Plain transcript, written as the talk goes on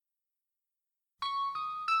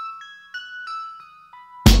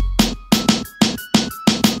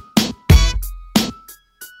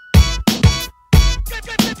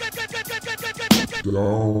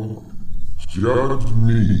Don't judge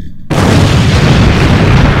me.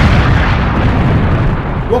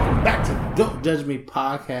 Welcome back to the Don't Judge Me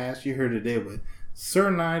podcast. You're here today with Sir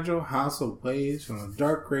Nigel, House of Ways from the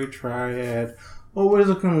Dark Gray Triad. Always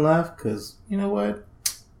looking left, because you know what?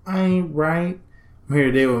 I ain't right. I'm here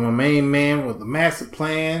today with my main man with the master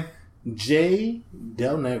plan, Jay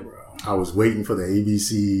Del Negro. I was waiting for the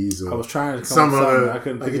ABCs. Or I was trying to come some up with something. other. I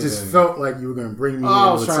couldn't like think it of just anything. felt like you were going to bring me. I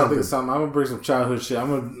in was with trying to think of something. something. I'm gonna bring some childhood shit. I'm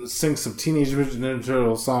gonna sing some Teenage Mutant Ninja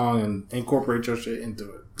Turtles song and incorporate your shit into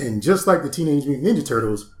it. And just like the Teenage Mutant Ninja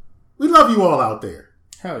Turtles, we love you all out there.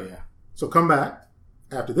 Hell yeah! So come back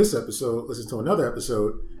after this episode. Listen to another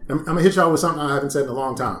episode. I'm going to hit y'all with something I haven't said in a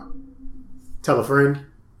long time. Tell a friend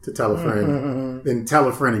to tell a friend, then tell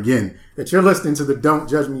a friend again that you're listening to the Don't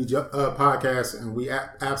Judge Me podcast, and we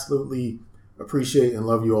absolutely appreciate and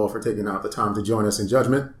love you all for taking out the time to join us in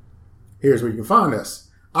judgment. Here's where you can find us: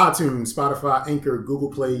 iTunes, Spotify, Anchor, Google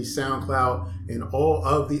Play, SoundCloud, and all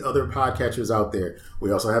of the other podcatchers out there.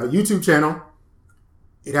 We also have a YouTube channel.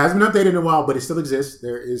 It hasn't been updated in a while, but it still exists.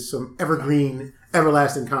 There is some evergreen,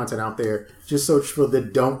 everlasting content out there. Just search for the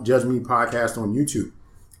Don't Judge Me podcast on YouTube.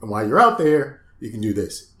 And while you're out there, you can do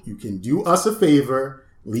this. You can do us a favor,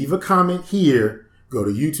 leave a comment here, go to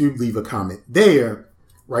YouTube, leave a comment there,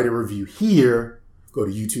 write a review here, go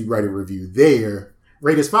to YouTube, write a review there,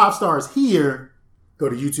 rate us 5 stars here, go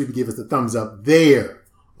to YouTube and give us the thumbs up there.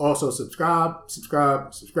 Also subscribe.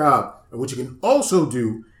 And what you can also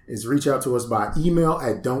do is reach out to us by email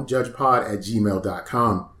at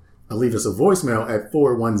don'tjudgepod@gmail.com and leave us a voicemail at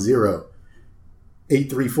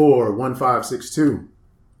 410-834-1562.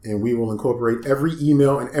 And we will incorporate every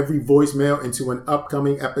email and every voicemail into an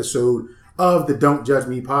upcoming episode of the Don't Judge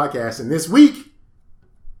Me podcast. And this week,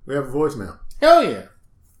 we have a voicemail. Hell yeah!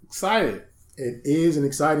 Excited. It is an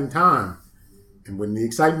exciting time. And when the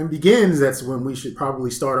excitement begins, that's when we should probably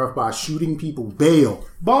start off by shooting people bail.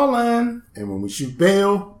 Ballin'. And when we shoot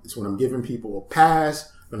bail, it's when I'm giving people a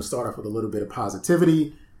pass. I'm going to start off with a little bit of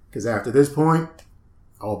positivity, because after this point,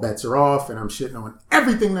 all bets are off and I'm shitting on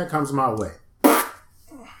everything that comes my way.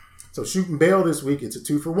 So shooting bail this week, it's a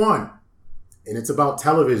 2-for-1. And it's about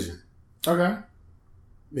television. Okay. I'm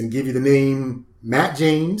going to give you the name Matt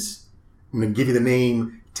James. I'm going to give you the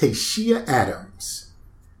name Tashia Adams.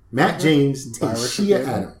 Matt James, Tashia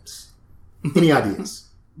Adams. Any ideas?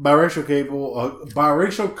 Biracial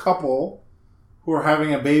couple who are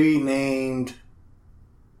having a baby named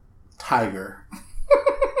Tiger.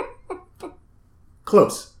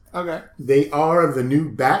 Close. Okay. They are the new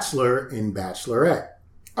Bachelor and Bachelorette.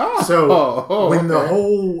 Oh. So when the okay.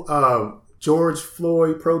 whole George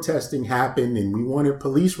Floyd protesting happened and we wanted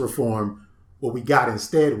police reform, what we got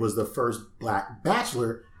instead was the first black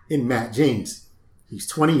bachelor in Matt James. He's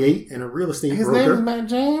 28 and a real estate broker. His name is Matt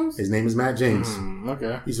James? His name is Matt James.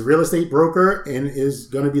 Okay. He's a real estate broker and is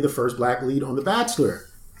going to be the first black lead on The Bachelor.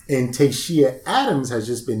 And Tashia Adams has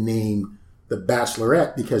just been named the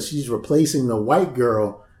Bachelorette because she's replacing the white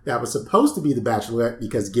girl that was supposed to be the Bachelorette,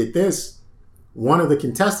 because get this, one of the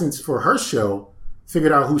contestants for her show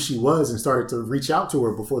figured out who she was and started to reach out to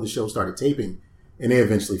her before the show started taping, and they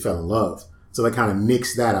eventually fell in love. So they kind of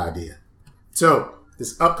nixed that idea. So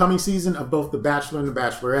this upcoming season of both The Bachelor and The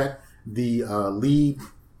Bachelorette, the lead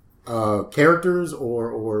characters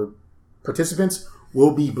or participants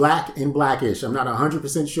will be black and blackish. I'm not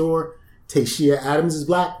 100% sure Tashia Adams is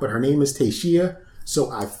black, but her name is Tashia, so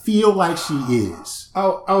I feel like she is.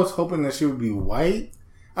 Oh, I was hoping that she would be white.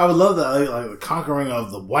 I would love the conquering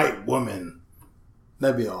of the white woman.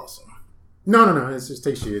 That'd be awesome. No. It's just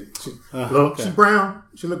Tashia. Okay. She's brown.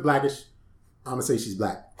 She look blackish. I'm going to say she's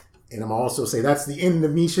black. And I'm going to also say that's the end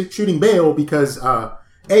of me shooting bail because, A,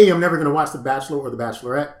 I'm never going to watch The Bachelor or The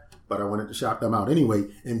Bachelorette, but I wanted to shout them out anyway.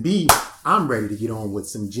 And B, I'm ready to get on with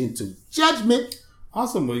some gentle judgment.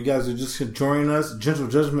 Awesome. Well, you guys are just joining us. Gentle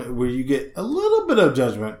Judgment, where you get a little bit of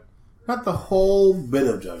judgment, not the whole bit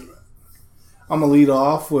of judgment. I'm going to lead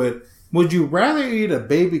off with, would you rather eat a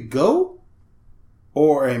baby goat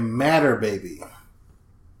or a matter baby?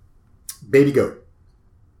 Baby goat.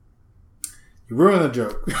 You ruined the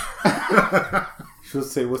joke. She'll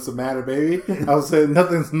say, what's the matter, baby? I'll say,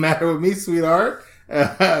 nothing's the matter with me, sweetheart.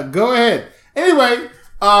 Go ahead. Anyway,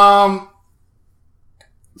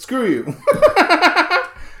 screw you.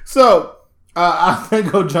 So, I'm going to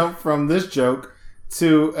go jump from this joke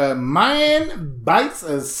to a man bites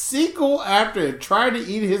a sequel after it tried to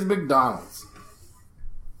eat his McDonald's.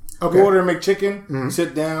 Okay. You order a McChicken,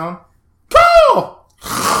 sit down. Go!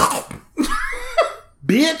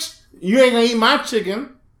 Bitch, you ain't gonna eat my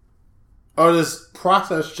chicken. Or this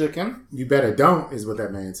processed chicken. You better don't, is what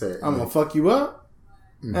that man said. I'm gonna fuck you up.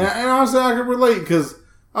 And honestly, I can relate because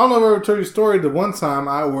I don't know if I ever told you a story. The one time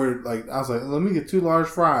I ordered, I was like, let me get 2 large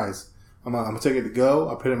fries. I'm going to take it to go.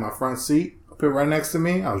 I put it in my front seat. I put it right next to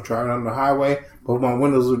me. I was driving on the highway. Both my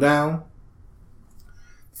windows were down.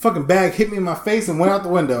 Fucking bag hit me in my face and went out the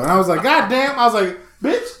window. And I was like, God damn. I was like,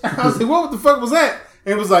 bitch. I was like, what the fuck was that?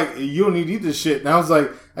 And it was like, you don't need to eat this shit. And I was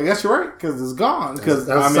like, I guess you're right because it's gone. Because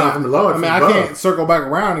I can't circle back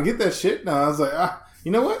around and get that shit. No, I was like,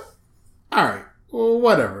 you know what? All right. Well,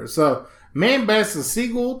 whatever. So, man bats a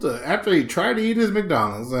seagull after he tried to eat his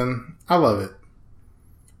McDonald's. And I love it.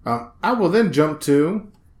 I will then jump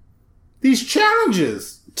to these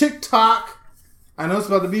challenges. TikTok. I know it's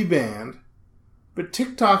about to be banned. But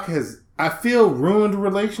TikTok has, I feel, ruined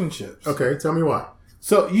relationships. Okay, tell me why.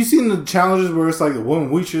 So, you seen the challenges where it's like the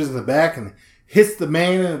woman reaches in the back and hits the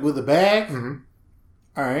man with the bag? Mm-hmm.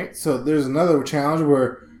 All right. So, there's another challenge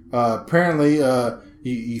where apparently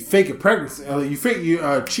you fake a pregnancy. You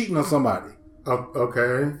cheating on somebody.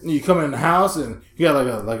 Okay. You come in the house and you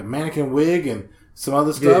got like a mannequin wig and some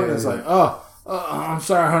other stuff. Yeah, and it's like, I'm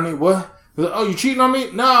sorry, honey. What? Like, oh, you cheating on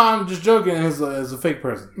me? No, I'm just joking. And it's a fake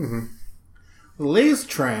person. Mm-hmm. The latest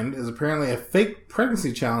trend is apparently a fake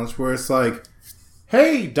pregnancy challenge where it's like,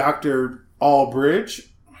 hey, Dr. Albridge.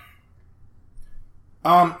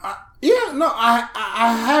 I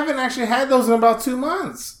haven't actually had those in about 2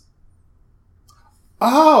 months.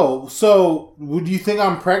 Oh, so would you think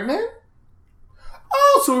I'm pregnant?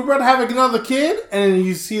 Oh, so we're about to have another kid? And then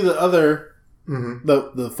you see the other,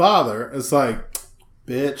 the father, it's like,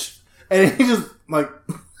 bitch. And he just,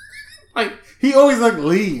 he always,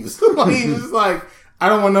 leaves. He's just like, I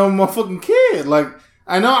don't want no motherfucking kid.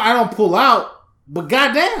 I know I don't pull out, but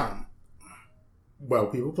goddamn. Well,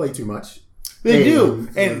 people play too much. They do.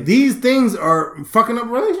 And these things are fucking up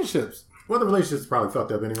relationships. Well, the relationship's probably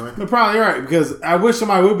fucked up anyway. You're probably right, because I wish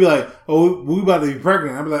somebody would be like, oh, we about to be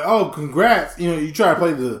pregnant. I'd be like, oh, congrats. You try to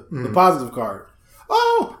play the positive card.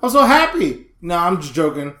 Oh, I'm so happy. No, I'm just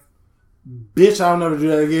joking. Bitch, I'll never do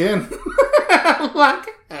that again.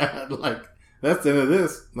 That's the end of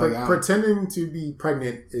this. Pretending to be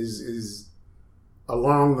pregnant is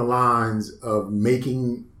along the lines of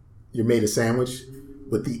making your mate a sandwich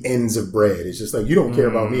with the ends of bread. It's just like, you don't care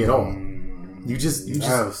about me at all. You just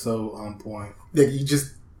that was so on point.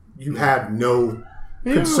 You have no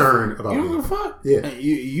concern about me. You don't give a fuck. Yeah.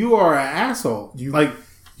 You are an asshole.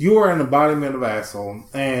 You are an embodiment of asshole.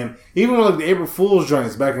 And even with the April Fool's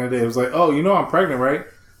joints back in the day, it was like, oh, I'm pregnant, right?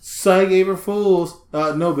 Psych, April Fools.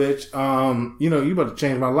 No, bitch. You about to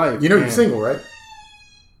change my life. You're single, right?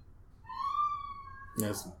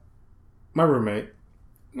 Yes. My roommate.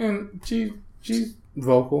 And she's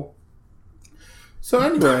vocal. So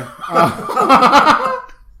anyway.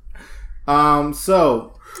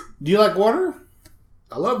 So, do you like water?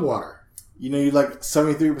 I love water. You like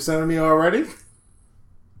 73% of me already?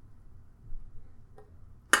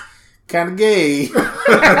 Kind of gay.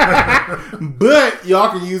 But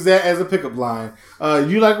y'all can use that as a pickup line.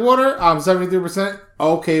 You like water? I'm 73%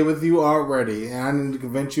 okay with you already. And I need to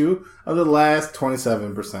convince you of the last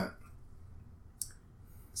 27%.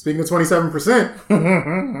 Speaking of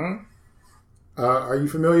 27%, are you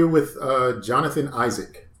familiar with Jonathan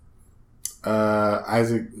Isaac?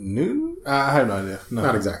 Isaac Newton? I have no idea. No.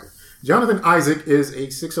 Not exactly. Jonathan Isaac is a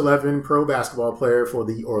 6'11" pro basketball player for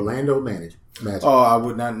the Orlando Magic. Oh, I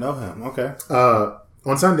would not know him. Okay.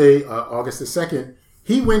 On Sunday, August the 2nd,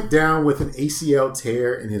 he went down with an ACL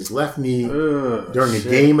tear in his left knee during a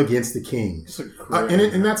game against the Kings.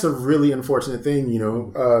 And that's a really unfortunate thing,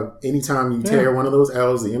 anytime you tear one of those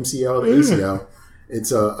L's, the MCL, the ACL,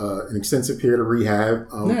 it's an extensive period of rehab.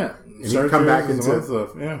 And he can come back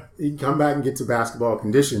he can come back and get to basketball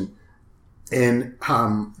condition. And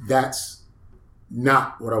that's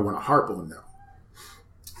not what I want to harp on,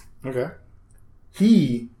 though. Okay.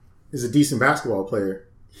 He is a decent basketball player.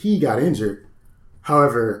 He got injured.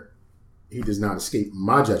 However, he does not escape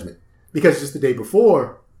my judgment. Because just the day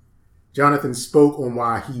before, Jonathan spoke on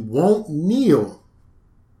why he won't kneel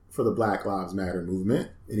for the Black Lives Matter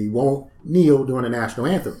movement, and he won't kneel during the national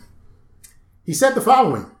anthem. He said the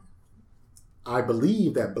following: I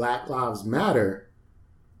believe that Black Lives Matter.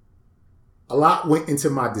 A lot went into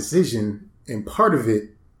my decision, and part of it,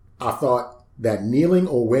 I thought that kneeling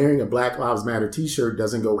or wearing a Black Lives Matter t-shirt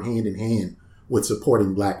doesn't go hand in hand with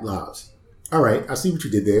supporting Black lives. All right, I see what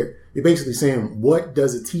you did there. You're basically saying, what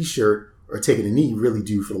does a t-shirt or taking a knee really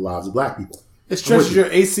do for the lives of Black people? It stretches your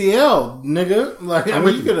ACL, nigga.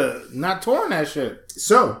 You could have not torn that shit.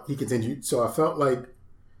 So, he continued, so I felt like,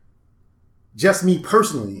 just me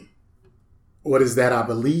personally, what is that I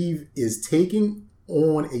believe is taking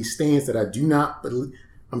on a stance that I do not believe.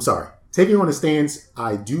 I'm sorry. taking on a stance,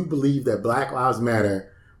 I do believe that Black Lives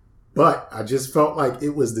Matter, but I just felt like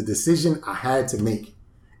it was the decision I had to make.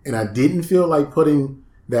 And I didn't feel like putting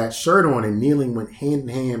that shirt on and kneeling went hand in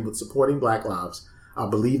hand with supporting Black lives. I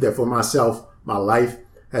believe that for myself, my life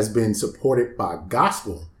has been supported by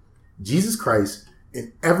gospel, Jesus Christ,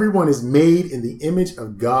 and everyone is made in the image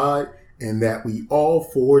of God, and that we all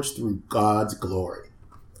forge through God's glory.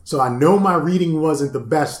 So I know my reading wasn't the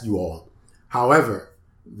best, you all. However,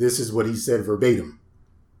 this is what he said verbatim.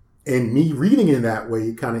 And me reading in that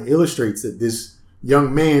way kind of illustrates that this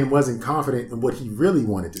young man wasn't confident in what he really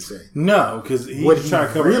wanted to say. No, because what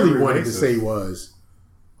he really wanted to say was,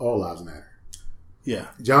 all lives matter. Yeah.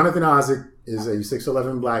 Jonathan Isaac is a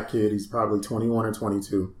 6'11" black kid. He's probably 21 or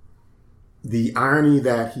 22. The irony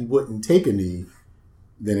that he wouldn't take a knee,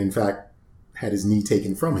 then in fact had his knee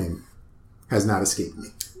taken from him, has not escaped me.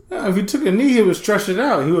 Yeah, if he took a knee, he would stretch it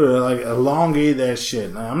out. He would have like elongated that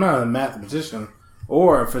shit. Now, I'm not a mathematician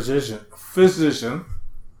or a physician,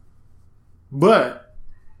 but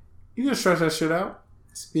you can stretch that shit out.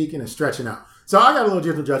 Speaking of stretching out. So I got a little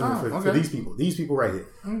gentle judgment for these people. These people right here.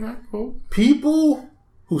 Okay, cool. People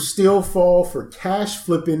who still fall for cash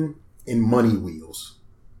flipping and money wheels.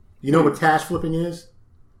 You know what cash flipping is?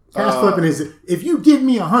 Cash flipping is, if you give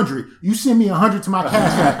me 100, you send me 100 to my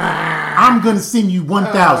cash app, I'm going to send you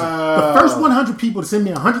 1,000. The first 100 people to send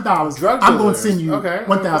me $100, I'm going to send you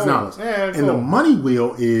 $1,000. Cool. Yeah, cool. And the money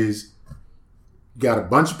wheel is, you got a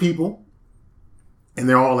bunch of people, and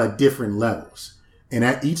they're all at different levels. And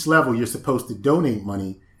at each level, you're supposed to donate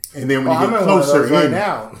money. And then when you get closer in,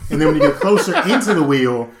 and then when you get closer into the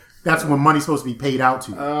wheel, that's when money's supposed to be paid out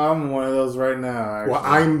to you. I'm one of those right now. Actually. Well,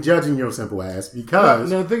 I'm judging your simple ass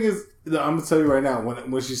because... No, the thing is, I'm going to tell you right now,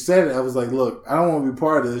 when she said it, I was like, look, I don't want to be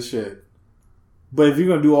part of this shit. But if you're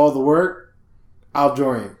going to do all the work, I'll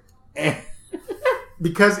join.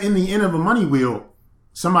 Because in the end of a money wheel,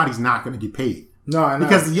 somebody's not going to get paid. No, I know.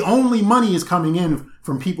 Because the only money is coming in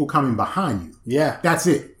from people coming behind you. Yeah. That's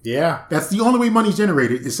it. Yeah. That's the only way money's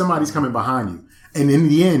generated is somebody's coming behind you. And in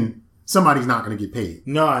the end, somebody's not going to get paid.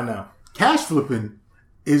 No, I know. Cash flipping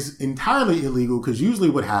is entirely illegal because usually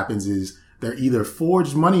what happens is they're either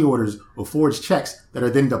forged money orders or forged checks that are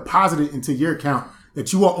then deposited into your account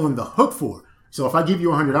that you are on the hook for. So if I give you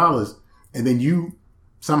 $100 and then you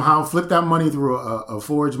somehow flip that money through a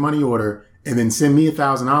forged money order and then send me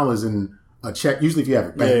 $1,000 in a check, usually if you have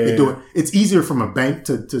a bank, it's easier from a bank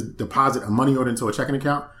to deposit a money order into a checking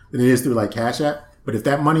account than it is through like Cash App. But if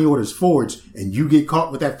that money order is forged and you get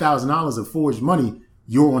caught with that $1,000 of forged money,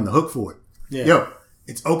 you're on the hook for it. Yeah. Yo,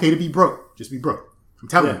 it's okay to be broke. Just be broke. I'm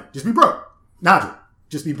telling you, just be broke. Nigel,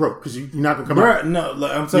 just be broke because you're not going to come out. No,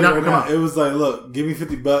 look, I'm telling you right now, it was like, look, give me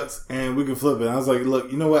 $50 and we can flip it. I was like,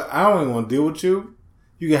 look, you know what? I don't even want to deal with you.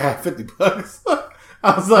 You can have $50.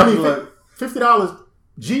 I was like, $50,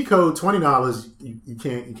 G code $20. You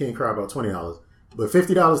can't cry about $20. But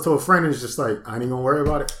 $50 to a friend is just like, I ain't gonna worry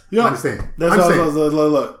about it. You understand? That's what I was like,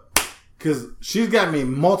 look, because she's got me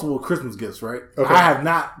multiple Christmas gifts, right? Okay. I have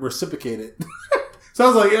not reciprocated. So I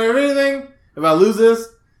was like, if anything, if I lose this,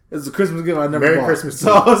 it's a Christmas gift I never bought. Merry Christmas to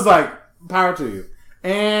you. So I was like, power to you.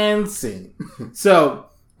 And scene. So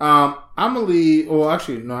I'm gonna leave. Well,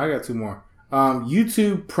 actually, no, I got two more.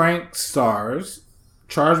 YouTube prank stars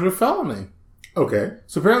charged with felony. Okay.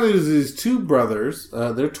 So apparently there's these two brothers,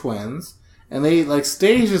 they're twins, and they like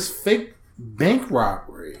staged this fake bank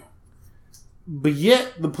robbery. But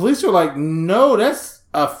yet the police are like, no, that's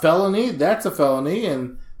a felony, that's a felony,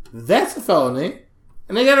 and that's a felony.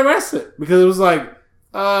 And they got arrested because it was like,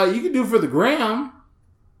 you can do it for the gram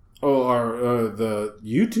or the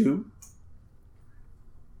YouTube,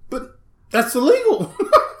 but that's illegal.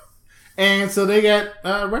 And so they got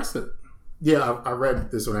arrested. Yeah, I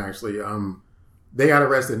read this one actually. They got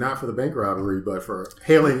arrested not for the bank robbery, but for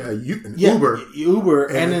hailing an Uber. Uber,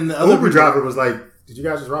 and then the other Uber driver was like, "Did you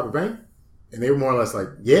guys just rob a bank?" And they were more or less like,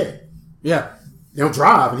 "Yeah, yeah." They don't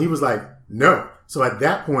drive, and he was like, "No." So at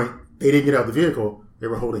that point, they didn't get out of the vehicle. They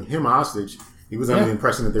were holding him hostage. He was under the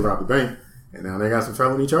impression that they robbed a bank, and now they got some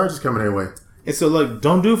felony charges coming their way. And so, like,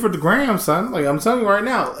 don't do it for the gram, son. Like, I'm telling you right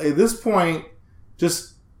now, at this point,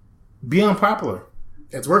 just be unpopular.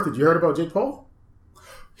 It's worth it. You heard about Jake Paul?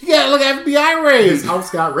 He got like FBI raid. His house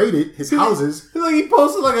got raided. His houses. He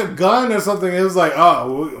posted like a gun or something. It was like,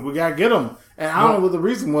 oh, we gotta get him. And I don't know what the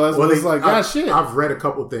reason was. Well, it's like, shit. I've read a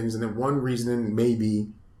couple of things, and then one reason maybe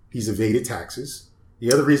he's evaded taxes.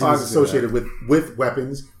 The other reason is associated with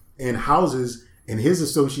weapons and houses, and his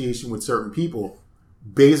association with certain people.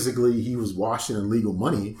 Basically, he was washing illegal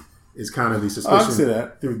money. Is kind of the suspicion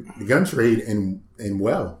through the gun trade and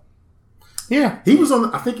well. Yeah, he was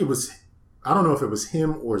on. I think it was I don't know if it was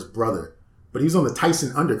him or his brother, but he was on the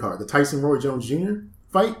Tyson undercard, the Tyson Roy Jones Jr.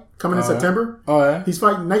 fight coming in September. Oh, yeah? He's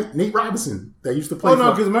fighting Nate Robinson that used to play. Oh,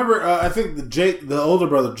 no, because remember, I think the older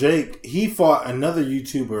brother, Jake, he fought another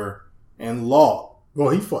YouTuber and lost. Well,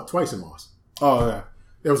 he fought twice and lost. Oh, yeah.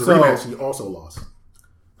 There was a rematch he also lost.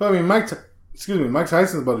 But, I mean, Mike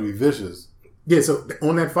Tyson's about to be vicious. Yeah, so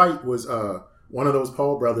on that fight was one of those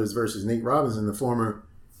Paul brothers versus Nate Robinson, the former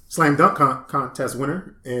slam dunk contest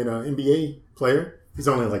winner and NBA player. He's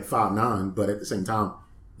only like 5'9", but at the same time,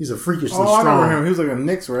 he's a freakishly strong. I remember him. He was like a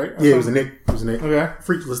Knicks, right? Yeah, he was a Knick. Okay.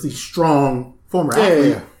 Freakishly strong former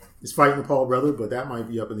athlete. Yeah. Is fighting the Paul brother, but that might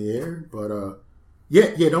be up in the air. But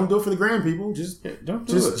don't do it for the gram, people. Just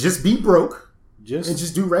be broke. And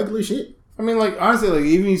just do regular shit. I mean, like, honestly, like,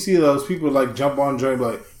 even you see those people like jump on joint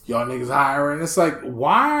like, y'all niggas hiring. It's like,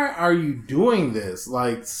 why are you doing this?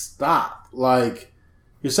 Like, stop. Like,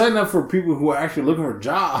 you're setting up for people who are actually looking for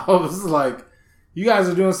jobs. Like, you guys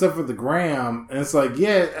are doing stuff for the gram. And it's like,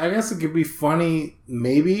 yeah, I guess it could be funny,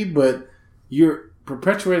 maybe, but you're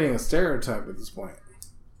perpetuating a stereotype at this point.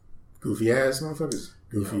 Goofy ass motherfuckers.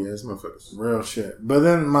 Real shit. But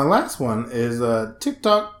then my last one is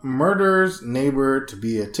TikTok murders neighbor to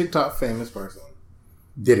be a TikTok famous person.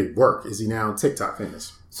 Did it work? Is he now TikTok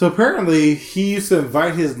famous? So apparently he used to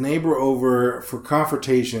invite his neighbor over for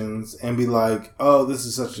confrontations and be like, oh, this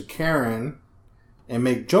is such a Karen, and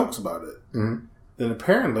make jokes about it. Mm-hmm. Then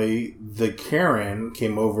apparently the Karen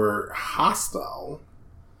came over hostile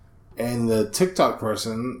and the TikTok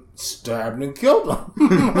person stabbed and killed him.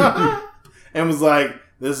 And was like,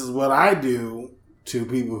 this is what I do to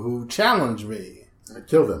people who challenge me. I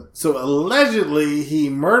killed them. So allegedly he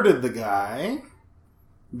murdered the guy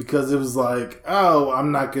because it was like, oh,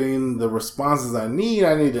 I'm not getting the responses I need.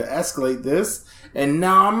 I need to escalate this. And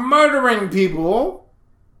now I'm murdering people.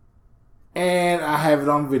 And I have it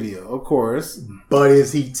on video, of course. But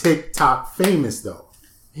is he TikTok famous, though?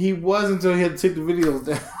 He was until he had to take the videos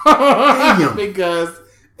down. Because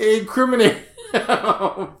it incriminated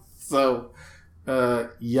him. So...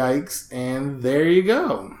 yikes, and there you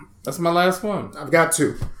go. That's my last one. I've got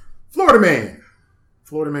two. Florida man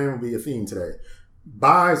will be a theme today.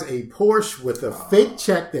 Buys a Porsche with a fake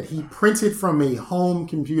check that he printed from a home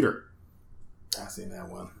computer. I've seen that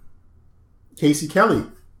one. Casey Kelly,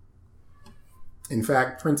 in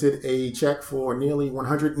fact, printed a check for nearly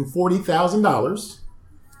 $140,000,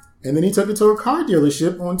 and then he took it to a car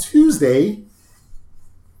dealership on Tuesday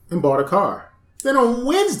and bought a car. Then on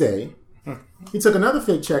Wednesday, he took another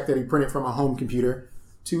fake check that he printed from a home computer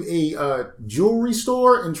to a jewelry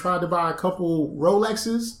store and tried to buy a couple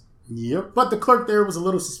Rolexes. Yep. But the clerk there was a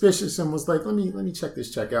little suspicious and was like, let me check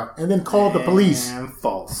this check out. And then called the police. And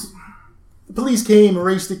false. The police came,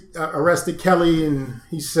 arrested Kelly, and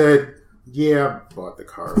he said, yeah, I bought the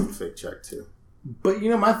car with a fake check too. But, you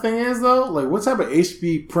know, my thing is, though, like, what type of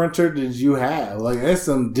HP printer did you have? Like, that's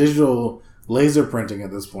some digital laser printing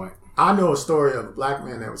at this point. I know a story of a black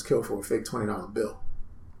man that was killed for a fake $20 bill.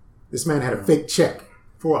 This man had a fake check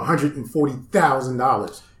for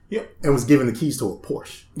 $140,000. Yep. And was given the keys to a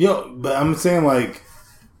Porsche. Yo, but I'm saying, like,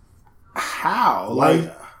 how?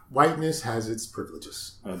 Whiteness has its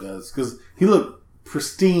privileges. It does. Because he looked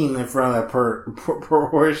pristine in front of that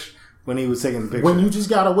Porsche when he was taking the picture. When you just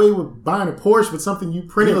got away with buying a Porsche with something you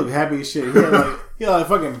printed. He looked happy as shit. He had like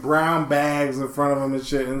fucking brown bags in front of him and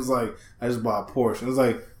shit. And it was like, I just bought a Porsche. And it was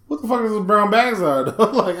like, what the fuck is those brown bags are?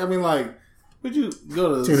 Like, I mean, like, would you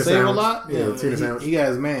go to tuna Save sandwich. A Lot? Yeah, tuna sandwich. He got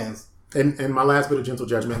his mans. And my last bit of gentle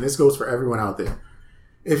judgment, and this goes for everyone out there.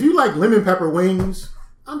 If you like lemon pepper wings,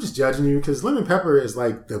 I'm just judging you because lemon pepper is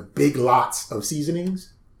like the Big Lots of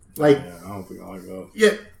seasonings. Like, yeah, I don't think I like those.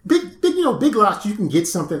 Yeah, Big Lots, you can get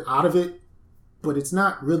something out of it, but it's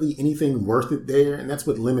not really anything worth it there, and that's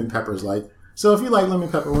what lemon pepper is like. So if you like lemon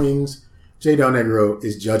pepper wings, J. Del Negro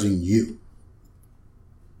is judging you.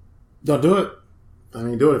 Don't do it. I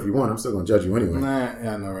mean, do it if you want. I'm still going to judge you anyway. Nah,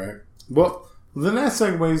 yeah, I know, right? Well, then that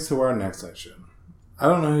segues to our next section. I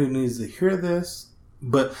don't know who needs to hear this,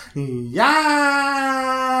 but yes!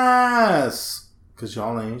 Because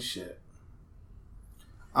y'all ain't shit.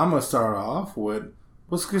 I'm going to start off with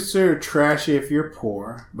what's considered trashy if you're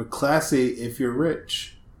poor, but classy if you're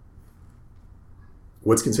rich.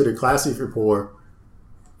 What's considered classy if you're poor,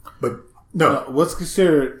 but no. What's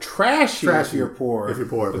considered trashy if you're poor,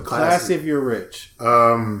 but classy if you're rich.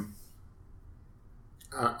 I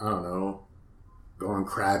don't know. Going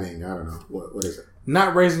crabbing. I don't know. What is it?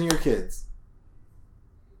 Not raising your kids.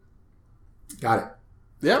 Got it.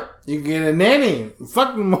 Yep. You can get a nanny.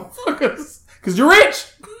 Fuck them motherfuckers. Because you're rich.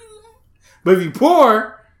 But if you're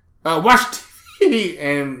poor, watch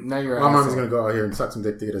and now you're. My mom's gonna go out here and suck some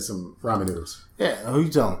dick to get us some ramen noodles. Yeah, who you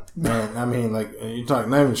telling? Man, I mean, like you're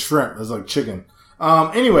talking not even shrimp. It's like chicken.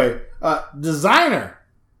 Anyway, designer.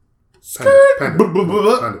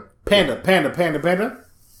 Panda.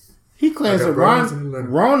 He claims that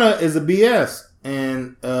Rona is a BS,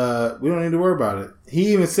 and we don't need to worry about it.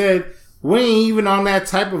 He even said we ain't even on that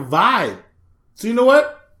type of vibe. So you know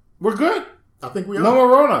what? We're good. I think we are. No more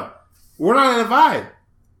Rona. We're not in a vibe.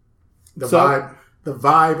 The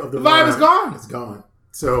vibe of the vibe is gone. It's gone.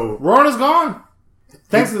 So Rona's gone.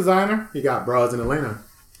 Thanks, designer. He got bras in Atlanta.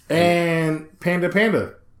 And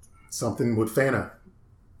Panda. Something with Fanta.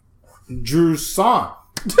 Drew Saw.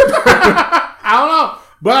 I don't know.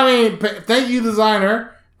 But I mean, thank you,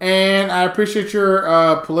 designer. And I appreciate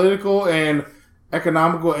your political and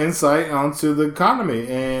economical insight onto the economy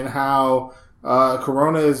and how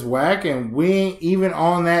Corona is whack and we ain't even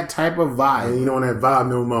on that type of vibe. Ain't on that vibe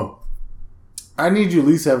no more. I need you at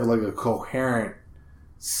least to have like a coherent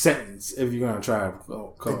sentence if you're gonna try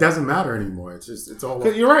to. It doesn't matter anymore. It's all.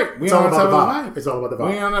 You're right. It's all about the vibe. It's all about the vibe.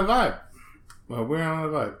 We ain't on that vibe. Well, we're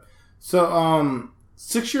on that vibe. So,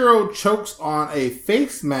 6-year-old chokes on a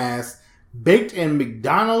face mask baked in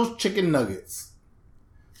McDonald's chicken nuggets.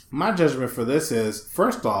 My judgment for this is,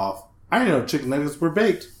 first off, I didn't know chicken nuggets were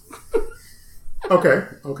baked. Okay.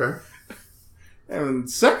 And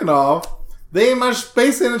second off, they ain't much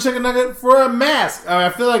space in a chicken nugget for a mask. I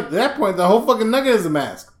feel like at that point, the whole fucking nugget is a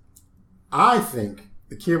mask. I think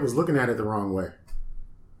the kid was looking at it the wrong way.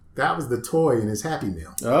 That was the toy in his Happy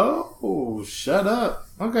Meal. Oh, shut up.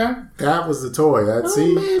 Okay. That was the toy.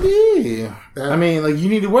 Maybe. I mean, like, you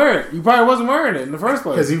need to wear it. You probably wasn't wearing it in the first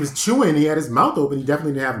place. Because he was chewing. He had his mouth open. He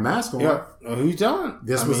definitely didn't have a mask on. Yeah. Who you telling?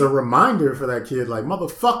 This was a reminder for that kid. Like,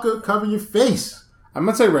 motherfucker, cover your face. I'm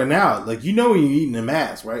going to tell you right now, like, you know when you're eating a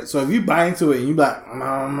mask, right? So if you bite into it and you be like,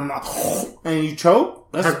 and you choke.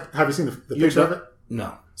 Have you seen the picture of it?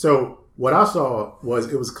 No. So what I saw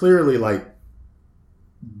was it was clearly, like,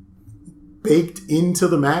 baked into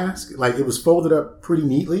the mask. Like, it was folded up pretty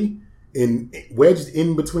neatly, and wedged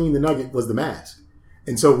in between the nugget was the mask.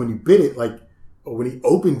 And so when you bit it, like, or when he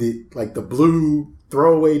opened it, like, the blue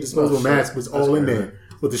throwaway disposable mask was all in there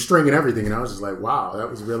with the string and everything. And I was just like, wow, that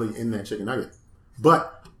was really in that chicken nugget.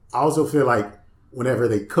 But I also feel like whenever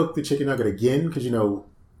they cook the chicken nugget again, because, you know,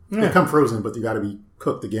 they come frozen, but they got to be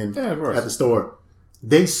cooked again at the store.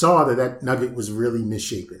 They saw that nugget was really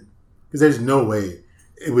misshapen. Because there's no way.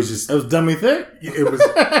 It was dummy thick. It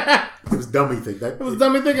was dummy thick. It was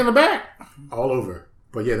dummy thick in the back. All over.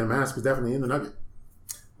 But yeah, the mask was definitely in the nugget.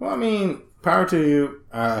 Well, I mean, power to you.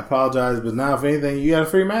 I apologize, but now if anything, you got a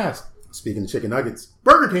free mask. Speaking of chicken nuggets,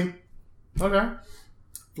 Burger King. Okay.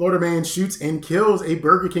 Florida man shoots and kills a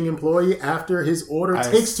Burger King employee after his order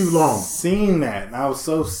takes too long. Seen that, and I was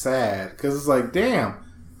so sad because it's like, damn,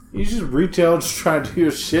 you just retail, just try to do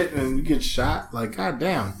your shit, and you get shot. Like,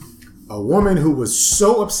 goddamn. A woman who was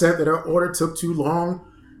so upset that her order took too long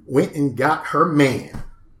went and got her man,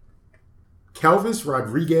 Kelvis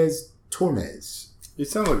Rodriguez Tormes. He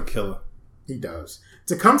sounds like a killer. He does.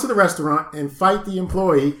 To come to the restaurant and fight the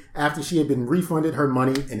employee after she had been refunded her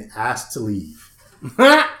money and asked to leave.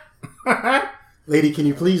 Lady, can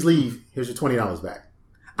you please leave? Here's your $20 back.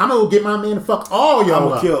 I'm gonna go get my man to fuck all y'all. I'm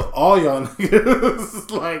gonna kill all y'all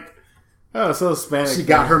niggas. Like, oh, so Spanish. She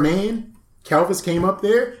got her man. Kelvis came up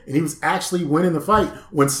there, and he was actually winning the fight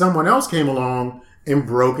when someone else came along and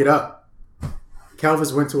broke it up.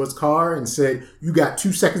 Kelvis went to his car and said, "You got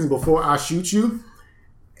 2 seconds before I shoot you."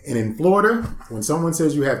 And in Florida, when someone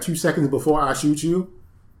says you have 2 seconds before I shoot you,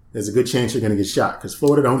 there's a good chance you're going to get shot because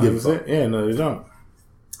Florida don't give a fuck. Yeah, no, they don't.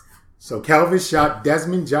 So Kelvis shot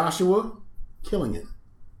Desmond Joshua, killing him.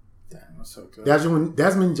 Damn, that's so good.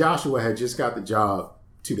 Desmond Joshua had just got the job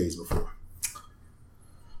 2 days before.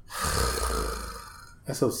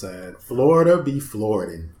 That's so sad. Florida be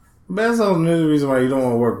Floridan. But that's another reason why you don't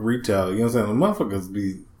want to work retail. You know what I'm saying? The motherfuckers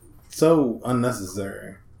be so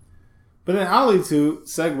unnecessary. But then I'll lead to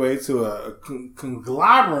segue to a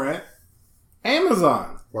conglomerate,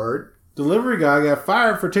 Amazon. Word. Delivery guy got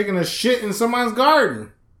fired for taking a shit in someone's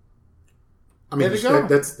garden. I mean, that's a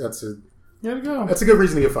good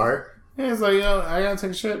reason to get fired. Yeah, it's like, yo, I gotta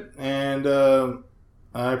take a shit, and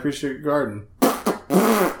I appreciate your garden.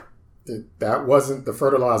 That wasn't the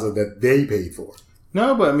fertilizer that they paid for.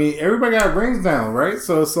 No, but I mean, everybody got rings down, right?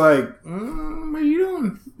 So it's like, what are you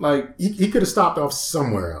doing? Like, he could have stopped off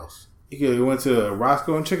somewhere else. He could have went to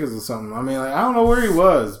Roscoe and Chickens or something. I mean, like, I don't know where he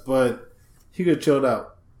was, but he could have chilled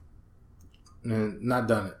out and not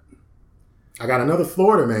done it. I got another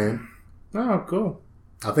Florida man. Oh, cool.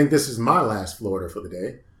 I think this is my last Florida for the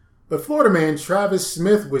day. But Florida man Travis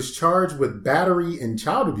Smith was charged with battery and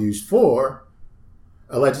child abuse for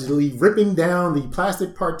allegedly ripping down the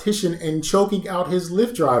plastic partition and choking out his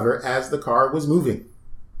Lyft driver as the car was moving.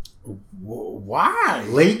 Why?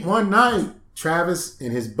 Late one night, Travis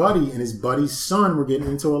and his buddy's son were getting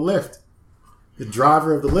into a Lyft. The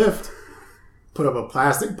driver of the Lyft put up a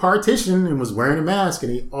plastic partition and was wearing a mask,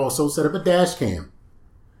 and he also set up a dash cam.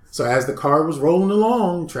 So as the car was rolling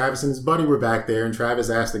along, Travis and his buddy were back there, and Travis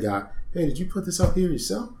asked the guy, "Hey, did you put this up here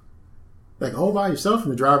yourself? Like, all by yourself?"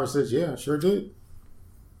 And the driver says, "Yeah, I sure did."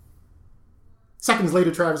 Seconds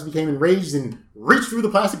later, Travis became enraged and reached through the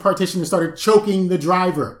plastic partition and started choking the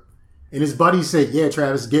driver. And his buddy said, "Yeah,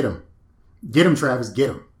 Travis, get him. Get him, Travis, get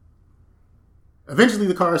him." Eventually,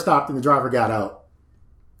 the car stopped and the driver got out.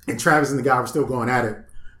 And Travis and the guy were still going at it.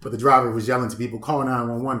 But the driver was yelling to people, "Call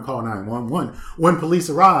 911, call 911. When police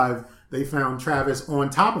arrived, they found Travis on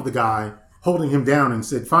top of the guy, holding him down, and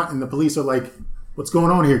said, "Fine." And the police are like, "What's going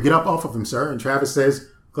on here? Get up off of him, sir." And Travis says,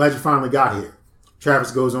 "Glad you finally got here." Travis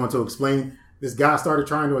goes on to explain, "This guy started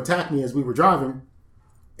trying to attack me as we were driving."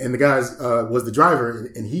 And the guy was the driver,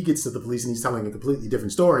 and he gets to the police, and he's telling a completely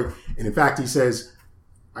different story. And in fact, he says,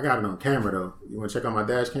 "I got it on camera, though. You want to check out my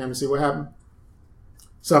dash cam and see what happened?"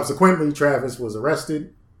 Subsequently, Travis was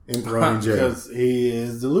arrested and thrown in jail. Because he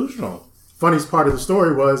is delusional. Funniest part of the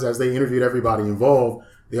story was, as they interviewed everybody involved,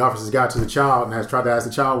 the officers got to the child and tried to ask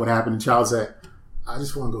the child what happened. The child said, "I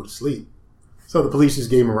just want to go to sleep." So the police just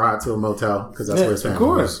gave him a ride to a motel because that's where his family was. Of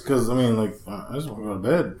course, because, I just want to go to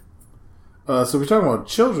bed. So we're talking about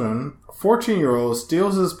children. 14-year-old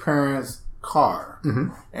steals his parents' car.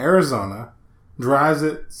 Arizona. Drives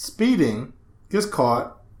it, speeding, gets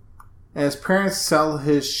caught, and his parents sell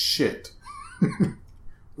his shit.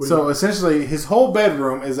 So essentially, his whole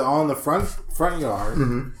bedroom is on the front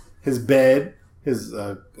yard. His bed, his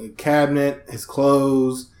cabinet, his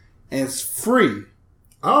clothes, and it's free.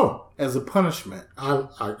 Oh, as a punishment.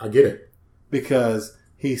 I get it. Because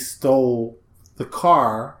he stole the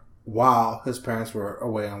car while his parents were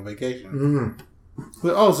away on vacation.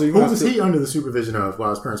 But, so who was he under the supervision of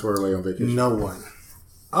while his parents were away on vacation? No one.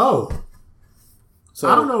 Oh. So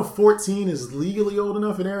I don't know if 14 is legally old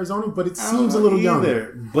enough in Arizona, but it seems a little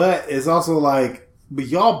young. But it's also like, but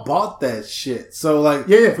y'all bought that shit. So, like,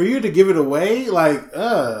 yeah. For you to give it away, like,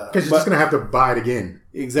 because you're just going to have to buy it again.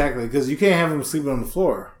 Exactly, because you can't have them sleeping on the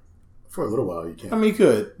floor. For a little while, you can. I mean, you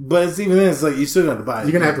could. But it's even then, it's like, you still got to buy it.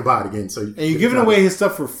 You're going to have to buy it again. And you're giving away his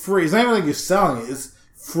stuff for free. It's not even like you're selling it. It's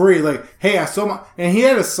free. Like, hey, I stole my... And he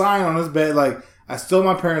had a sign on his bed, like, "I stole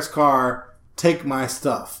my parents' car. Take my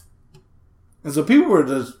stuff." And so people were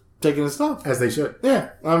just taking his stuff. As they should. Yeah.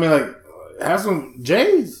 I mean, like, have some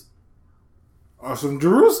J's. Or some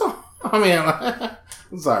Jerusalem. I mean,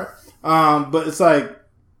 I'm sorry. But it's like,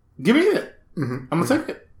 give me it. I'm going to take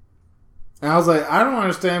it. And I was like, I don't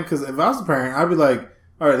understand, because if I was a parent, I'd be like,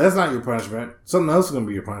 all right, that's not your punishment. Something else is going to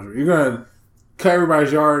be your punishment. You're going to cut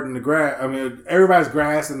everybody's yard in the grass. I mean, everybody's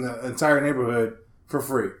grass in the entire neighborhood for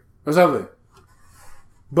free. Or something.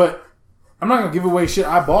 But I'm not going to give away shit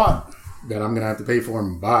I bought. That I'm going to have to pay for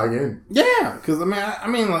and buy again. Yeah, because, I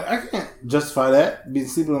mean, like, I can't justify that, being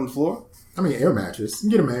sleeping on the floor. I mean, air mattress.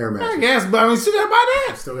 You get him an air mattress. I guess, but I mean, still got to buy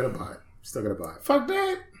that. Still got to buy it. Still got to buy it. Fuck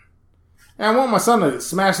that. And I want my son to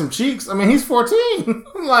smash some cheeks. I mean, he's 14.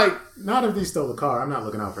 I'm like... Not if he stole the car. I'm not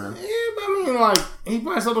looking out for him. Yeah, but I mean, like, he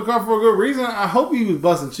probably stole the car for a good reason. I hope he was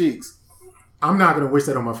busting cheeks. I'm not going to wish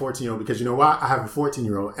that on my 14-year-old because you know why? I have a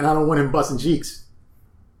 14-year-old and I don't want him busting cheeks.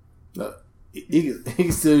 No, he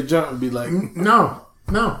can still jump and be like... No.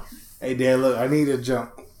 Hey, Dad, look, I need to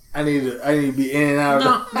jump. I need to be in and out.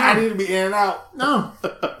 No. I need to be in and out. No.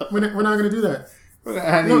 We're not going to do that.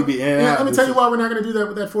 I need to be in and out. Let me tell you why we're not going to do that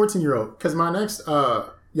with that 14-year-old. Because my next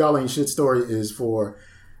Y'all Ain't Shit story is for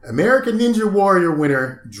American Ninja Warrior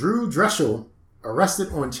winner Drew Dreschel,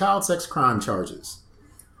 arrested on child sex crime charges.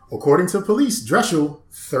 According to police, Dreschel,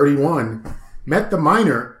 31, met the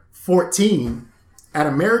minor, 14, at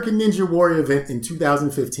American Ninja Warrior event in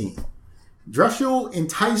 2015. Dreschel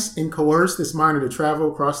enticed and coerced this minor to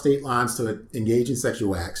travel across state lines to engage in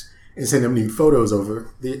sexual acts and send them nude photos over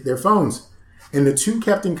their phones. And the two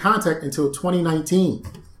kept in contact until 2019.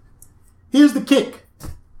 Here's the kick.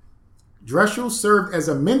 Dreschel served as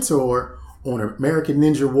a mentor on American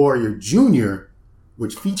Ninja Warrior Jr.,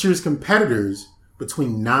 which features competitors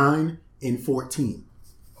between 9 and 14.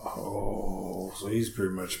 Oh, so he's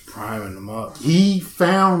pretty much priming them up. He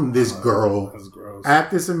found this girl gross. At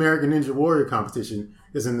this American Ninja Warrior competition.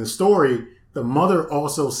 Because in the story, the mother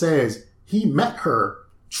also says he met her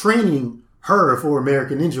training her for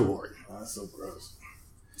American Ninja Warrior. Oh, that's so gross.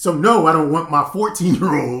 So no, I don't want my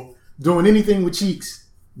 14-year-old doing anything with cheeks.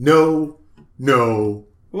 No.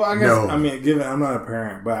 Well, I guess I mean, given I'm not a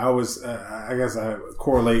parent, but I always I guess I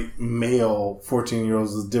correlate male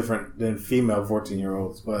 14-year-olds is different than female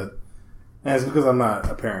 14-year-olds, but that's because I'm not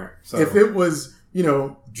a parent. So if it was,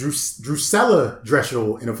 Drusilla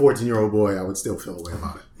Dreshel and a 14-year-old boy, I would still feel a way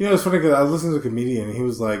about it. It's funny because I was listening to a comedian and he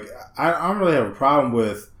was like, I don't really have a problem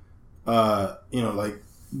with, like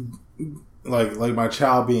my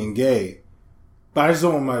child being gay. But I just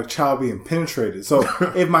don't want my child being penetrated. So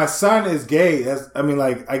if my son is gay,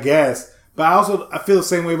 I guess. But I feel the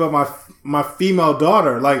same way about my female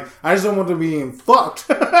daughter. Like, I just don't want them being fucked.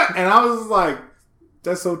 And I was like,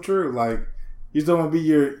 that's so true. Like, you just don't want to be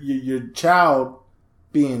your child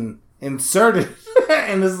being inserted.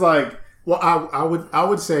 And it's like, well, I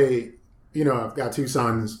would say, I've got two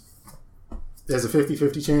sons. There's a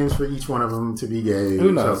 50-50 chance for each one of them to be gay.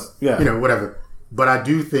 Who knows? So, yeah. Whatever. But I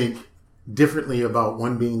do think differently about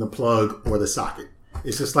one being the plug or the socket.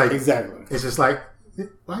 It's just like exactly. It's just like,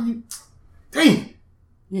 why you? Dang,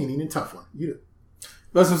 you ain't even a tough one.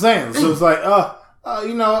 That's what I'm saying. So it's like, on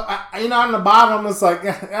the bottom, it's like,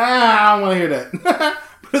 I don't want to hear that.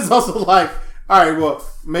 But it's also like, all right, well,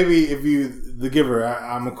 maybe if you the giver,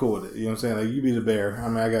 I'm cool with it. You know what I'm saying? Like, you be the bear. I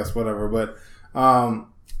mean, I guess whatever. But I'm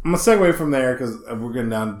gonna segue from there because we're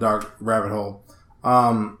getting down the dark rabbit hole.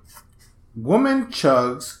 Woman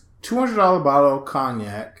chugs $200 bottle of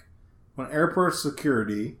cognac when airport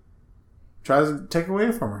security tries to take it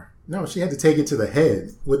away from her. No, she had to take it to the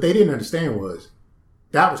head. What they didn't understand was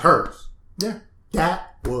that was hers. Yeah.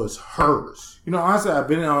 That was hers. Honestly, I've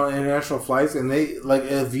been on international flights and they, like,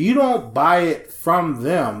 if you don't buy it from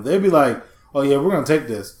them, they'd be like, oh yeah, we're going to take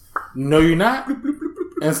this. No, you're not. And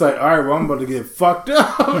it's like, all right, well, I'm about to get fucked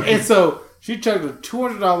up. And so she chugged a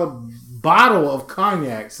 $200 bottle of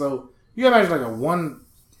cognac. So you can imagine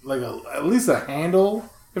at least a handle,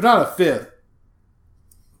 if not a fifth,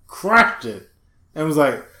 crashed it, and was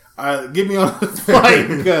like, get me on this flight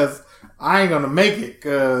because I ain't gonna make it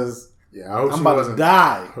because I'm about to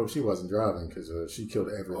die. I hope she wasn't driving because she killed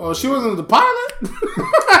everyone. Oh, she wasn't the pilot,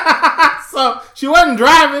 so she wasn't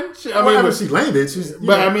driving. She landed.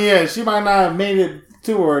 She might not have made it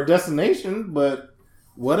to her destination, but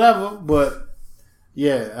whatever. But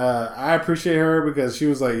yeah, I appreciate her because she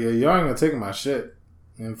was like, "Yeah, y'all ain't gonna take my shit."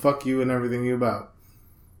 And fuck you and everything you about.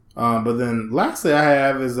 But then lastly I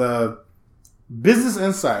have is a Business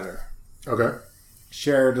Insider. Okay.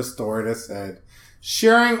 Shared a story that said,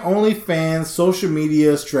 sharing OnlyFans social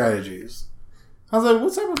media strategies. I was like,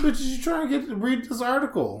 what type of bitches you trying to get to read this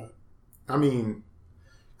article? I mean,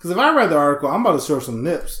 because if I read the article, I'm about to show some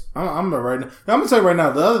nips. I'm going to tell you right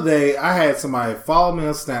now, the other day I had somebody follow me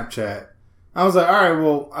on Snapchat. I was like, all right,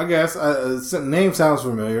 well, I guess name sounds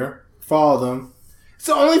familiar. Follow them. It's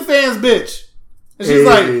an OnlyFans bitch. And she's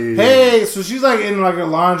like, hey. So she's like in like a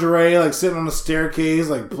lingerie, like sitting on the staircase,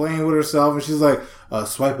 like playing with herself. And she's like,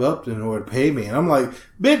 swipe up in order to pay me. And I'm like,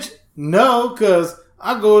 bitch, no, because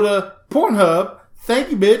I go to Pornhub. Thank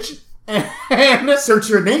you, bitch. And search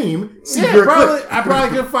your name. See I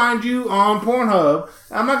probably could find you on Pornhub.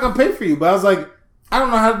 I'm not going to pay for you. But I was like, I don't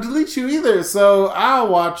know how to delete you either. So I'll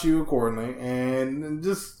watch you accordingly and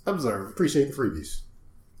just observe. Appreciate the freebies.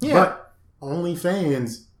 Yeah. But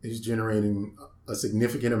OnlyFans is generating a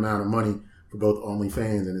significant amount of money for both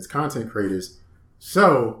OnlyFans and its content creators.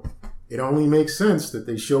 So it only makes sense that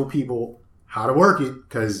they show people how to work it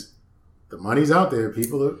because the money's out there.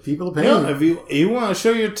 People are paying. If you want to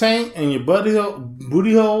show your tank and your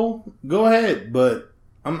booty hole, go ahead. But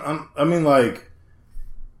I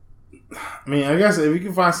guess if you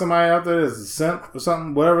can find somebody out there that's a simp or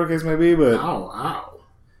something, whatever the case may be, but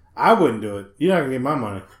I wouldn't do it. You're not gonna get my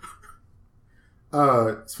money.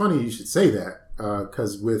 It's funny you should say that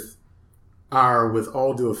because with our With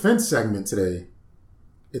All Due Offense segment today,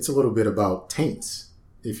 it's a little bit about taints,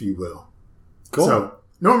 if you will. Cool. So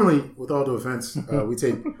normally, with All Due Offense, we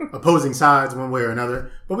take opposing sides one way or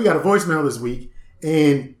another, but we got a voicemail this week,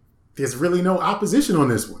 and there's really no opposition on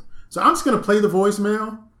this one. So I'm just going to play the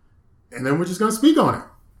voicemail, and then we're just going to speak on it.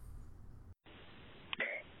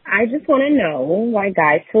 I just want to know why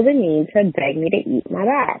guys feel the need to beg me to eat my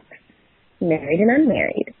box. Married and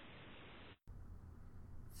unmarried.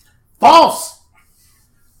 False!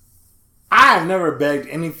 I have never begged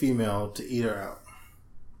any female to eat her out.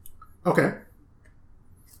 Okay.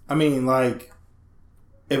 I mean, like,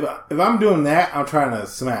 if I'm doing that, I'm trying to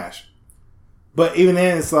smash. But even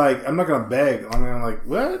then, it's like, I'm not going to beg. I'm going to like,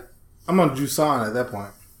 what? I'm on Juice-on at that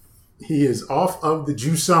point. He is off of the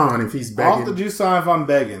Juice-on if he's begging. Off the Juice-on if I'm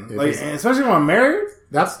begging. Like, and especially when I'm married.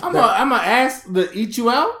 I'm gonna ask to eat you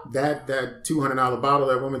out. That $200 bottle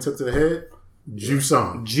that woman took to the head,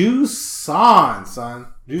 Juice-on. Juice-on, son.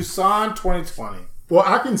 Juice-on 2020. Well,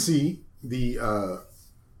 I can see the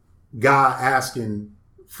guy asking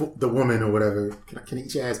the woman or whatever, can I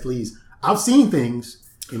eat your ass, please? I've seen things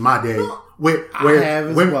in my day where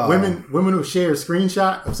women will share a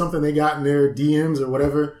screenshot of something they got in their DMs or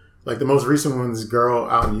whatever. Like the most recent one, this girl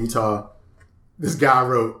out in Utah, this guy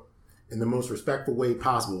wrote, in the most respectful way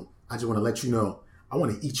possible, I just want to let you know, I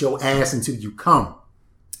want to eat your ass until you come.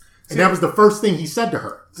 And that was the first thing he said to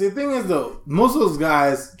her. See, the thing is, though, most of those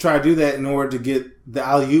guys try to do that in order to get the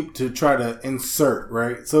alley-oop to try to insert,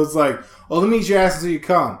 right? So it's like, oh, let me eat your ass until you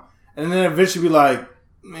come. And then eventually be like,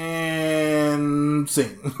 man,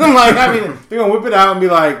 sing. Like, I mean, they're going to whip it out and be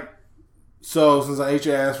like, so since I ate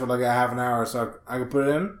your ass for like a half an hour so I can put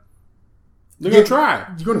it in, they're going to try.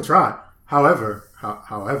 You're going to try. However,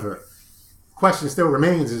 question still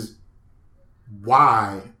remains is,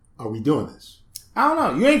 why are we doing this? I don't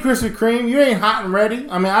know. You ain't Krispy Kreme. You ain't hot and ready.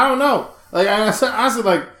 I mean, I don't know. Like, I said,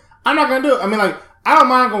 like, I'm not going to do it. I mean, like, I don't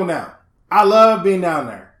mind going down. I love being down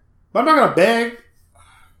there. But I'm not going to beg.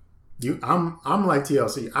 I'm like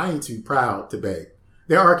TLC. I ain't too proud to beg.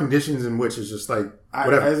 There are conditions in which it's just like,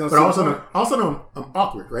 whatever. But also, I'm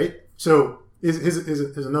awkward, right? So, here's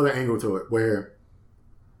another angle to it where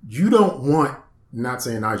you don't want, not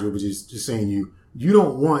saying Nigel, but just saying you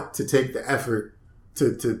don't want to take the effort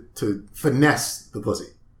to finesse the pussy.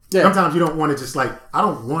 Yeah. Sometimes you don't want to just like, I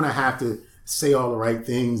don't want to have to say all the right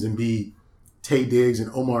things and be Taye Diggs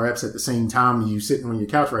and Omar Epps at the same time you sitting on your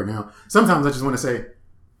couch right now. Sometimes I just want to say,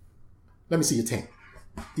 let me see your taint.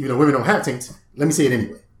 Even though women don't have taints, let me see it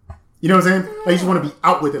anyway. You know what I'm saying? Like, you just want to be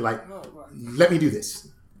out with it like, let me do this.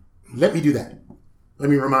 Let me do that. Let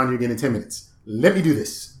me remind you again in 10 minutes. Let me do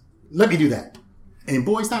this. Let me do that. And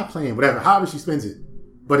boy, stop playing, whatever, however she spends it.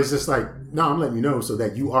 But it's just like, no, I'm letting you know so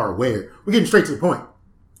that you are aware. We're getting straight to the point.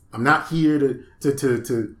 I'm not here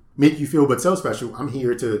to make you feel but so special. I'm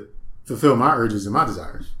here to fulfill my urges and my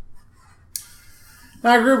desires.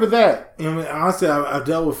 I agree with that. I mean, honestly, I've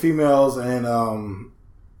dealt with females, and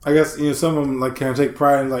I guess some of them like kind of take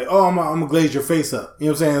pride in like, oh, I'm gonna glaze your face up. You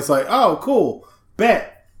know what I'm saying? It's like, oh, cool,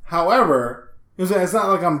 bet. However, you know what I'm saying? It's not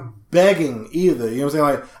like I'm begging either. You know what I'm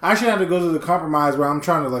saying? Like, I actually have to go to the compromise where I'm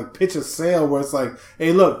trying to like pitch a sale where it's like,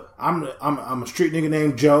 hey, look, I'm a street nigga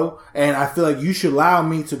named Joe, and I feel like you should allow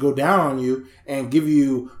me to go down on you and give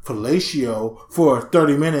you fellatio for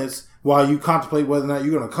 30 minutes while you contemplate whether or not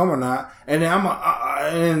you're gonna come or not. And then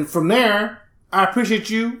and from there, I appreciate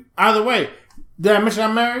you either way. Did I mention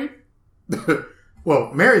I'm married?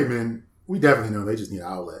 Well, married men, we definitely know they just need an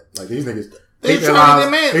outlet. Like, these niggas, they're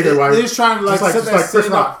just trying to like set that Chris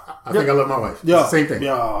Rock. I think I love my wife. Yeah. Same thing.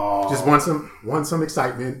 Yeah. Just want some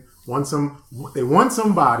excitement. They want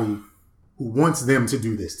somebody who wants them to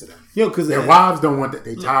do this to them. Because their wives don't want that.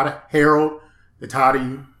 They tired of Harold. They're tired of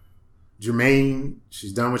you. Jermaine,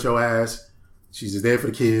 she's done with your ass. She's just there for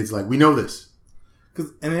the kids. Like, we know this.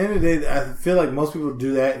 Because at the end of the day, I feel like most people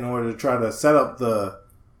do that in order to try to set up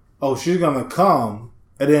she's gonna come,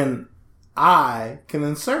 and then I can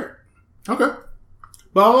insert. Okay.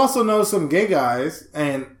 But I also know some gay guys,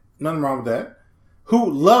 and nothing wrong with that,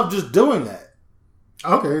 who love just doing that.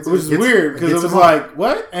 Okay. Which is weird, because it was like,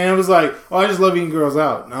 what? And it was like, oh, I just love eating girls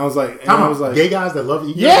out. And I was like, gay guys that love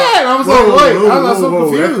eating girls out? And I was I was so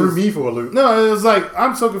confused. That threw me for a loop. No, it was like,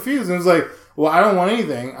 I'm so confused. And it was like, well, I don't want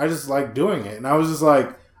anything. I just like doing it. And I was just like,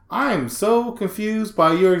 I'm so confused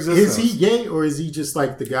by your existence. Is he gay, or is he just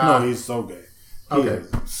like the guy? No, he's so gay. Okay.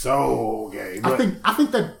 So gay. But I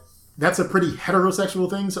think that's a pretty heterosexual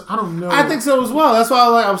thing, so I don't know. I think so as well. That's why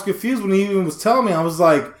I was confused when he even was telling me. I was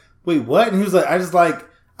like, wait, what? And he was like,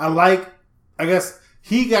 I guess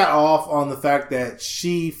he got off on the fact that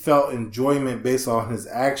she felt enjoyment based on his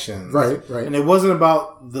actions. Right. And it wasn't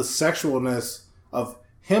about the sexualness of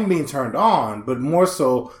him being turned on, but more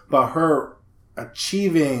so about her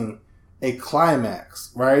achieving a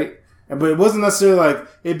climax, right? But it wasn't necessarily like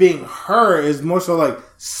it being her. It's more so like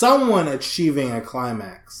someone achieving a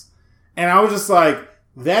climax. And I was just like,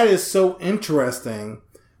 that is so interesting,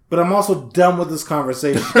 but I'm also done with this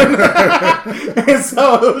conversation. And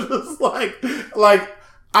so it was just like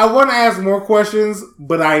I want to ask more questions,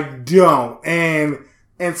 but I don't.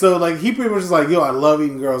 And so like he pretty much was like, yo, I love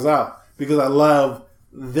eating girls out because I love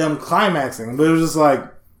them climaxing. But it was just like,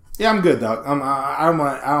 yeah, I'm good, dog. I don't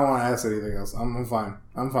want to ask anything else. I'm fine.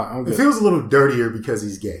 I'm good. It feels a little dirtier because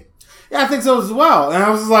he's gay. Yeah, I think so as well. And I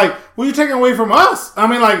was just like, what are you taking away from us? I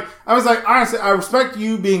mean, like, I was like, honestly, I respect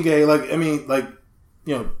you being gay. Like, I mean, like,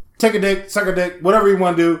 take a dick, suck a dick, whatever you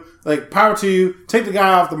want to do. Like, power to you. Take the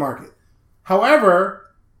guy off the market.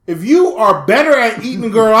 However, if you are better at eating a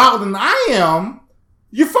girl out than I am,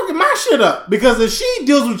 you're fucking my shit up. Because if she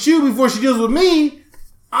deals with you before she deals with me,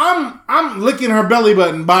 I'm licking her belly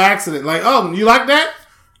button by accident. Like, oh, you like that?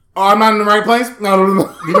 Oh, I'm not in the right place?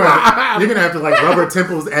 No. You're gonna have to like rub her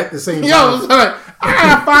temples at the same time. Yo, son, I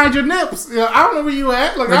gotta find your nips. You know, I don't know where you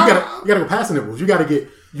at. Like, you gotta go past the nipples. You gotta get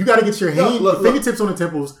your fingertips on the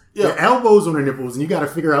temples, your elbows on the nipples, and you gotta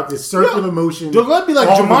figure out this circular motion. Don't let me like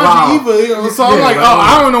Jumanji Eva. You know, so I'm like,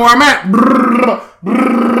 I don't know where I'm at. Brrr,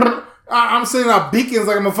 brrr. I'm sending out beacons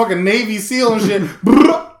like I'm a fucking Navy SEAL and shit.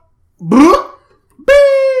 Brrr, brrr,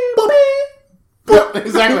 beep, beep. Yep,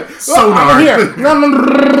 exactly. Sonar. Here.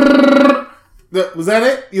 Was that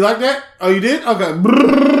it? You like that? Oh, you did? Okay. You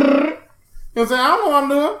know what I'm saying? I don't know what I'm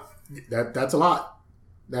doing. That's a lot.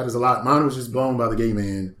 That is a lot. Mine was just blown by the gay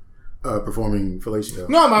man performing fellatio.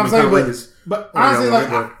 No, I'm saying, but honestly,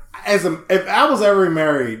 like, if I was ever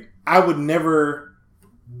married, I would never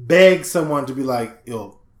beg someone to be like,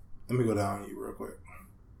 yo, let me go down on you real quick.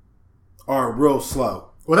 Or real slow.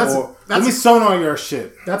 Well, let me sonar your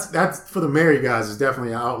shit. That's for the married guys. It's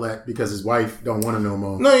definitely an outlet because his wife don't want to know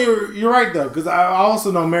more. No, you're right though, because I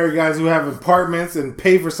also know married guys who have apartments and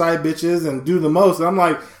pay for side bitches and do the most. And I'm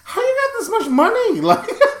like, how you got this much money? Like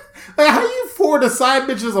how you afford a side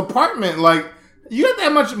bitch's apartment? Like you got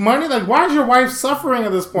that much money? Like why is your wife suffering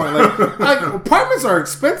at this point? Like apartments are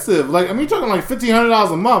expensive. Like I mean, you're talking like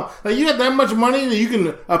 $1,500 a month. Like you got that much money that you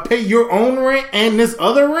can pay your own rent and this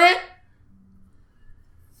other rent.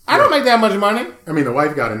 I don't make that much money. I mean, the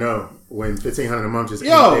wife got to know when $1,500 a month just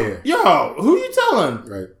ain't there. Yo, who you telling?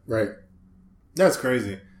 Right. That's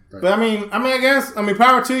crazy. Right. But I mean, I guess,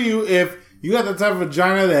 power to you if you got the type of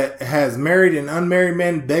vagina that has married and unmarried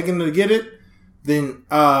men begging to get it. Then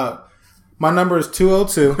my number is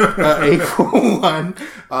 202-841.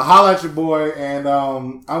 Holla at your boy, and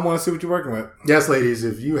I want to see what you're working with. Yes, ladies,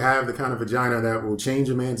 if you have the kind of vagina that will change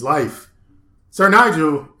a man's life, Sir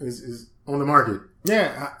Nigel is on the market.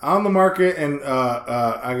 Yeah, on the market, and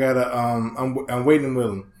I gotta. I'm waiting and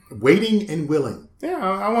willing. Waiting and willing. Yeah,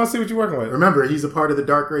 I want to see what you're working with. Remember, he's a part of the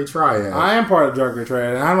Dark Gray Triad. I am part of the Dark Gray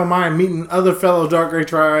Triad, and I don't mind meeting other fellow Dark Gray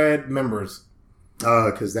Triad members.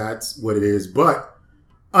 Because that's what it is. But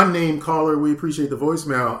unnamed caller, we appreciate the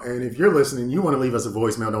voicemail, and if you're listening, you want to leave us a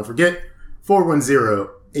voicemail. Don't forget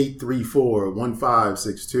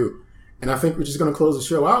 410-834-1562. And I think we're just going to close the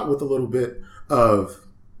show out with a little bit of.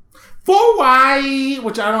 For why,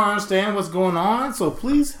 which I don't understand what's going on, so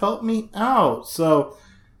please help me out. So,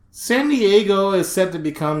 San Diego is set to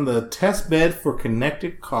become the test bed for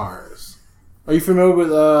connected cars. Are you familiar with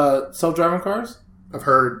self-driving cars? I've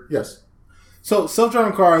heard, yes. So,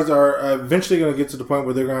 self-driving cars are eventually going to get to the point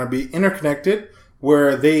where they're going to be interconnected,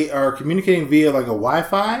 where they are communicating via like a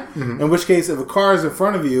Wi-Fi, in which case if a car is in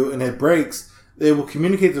front of you and it brakes, they will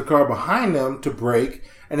communicate to the car behind them to brake.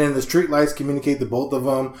 And then the street lights communicate to both of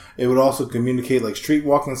them. It would also communicate like street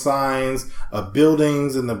walking signs,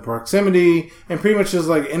 buildings in the proximity, and pretty much just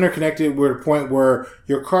like interconnected. We're at a point where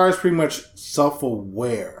your car is pretty much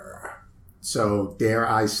self-aware. So dare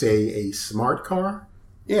I say a smart car?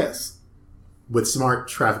 Yes. With smart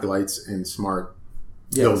traffic lights and smart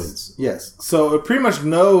buildings. Yes. So it pretty much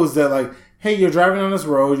knows that like, hey, you're driving on this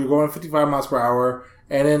road, you're going 55 miles per hour,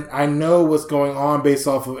 and then I know what's going on based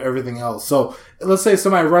off of everything else. So let's say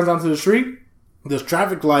somebody runs onto the street. This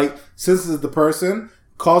traffic light senses the person,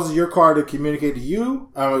 causes your car to communicate to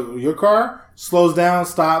you, your car, slows down,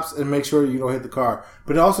 stops, and makes sure you don't hit the car.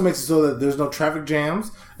 But it also makes it so that there's no traffic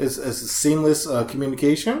jams. It's a seamless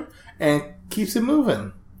communication and keeps it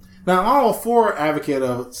moving. Now, I'm all for advocate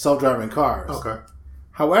of self-driving cars. Okay.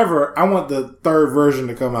 However, I want the third version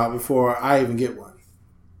to come out before I even get one.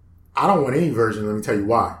 I don't want any version. Let me tell you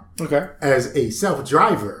why. Okay. As a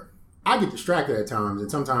self-driver, I get distracted at times, and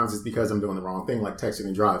sometimes it's because I'm doing the wrong thing, like texting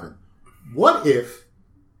and driving. What if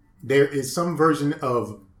there is some version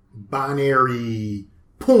of binary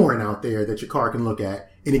porn out there that your car can look at,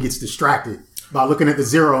 and it gets distracted by looking at the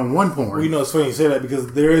 0 and 1 porn? Well, you know, it's funny you say that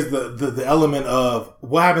because there is the element of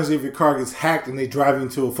what happens if your car gets hacked and they drive you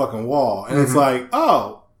into a fucking wall. And it's like,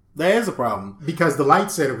 oh, that is a problem. Because the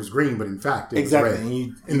light said it was green, but in fact it was red.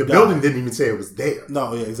 And the building didn't even say it was there.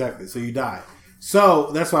 No, yeah, exactly. So you die.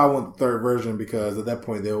 So that's why I want the third version, because at that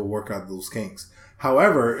point they'll work out those kinks.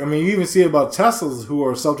 However, I mean, you even see about Teslas who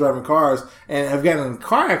are self-driving cars and have gotten in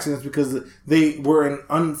car accidents because they were in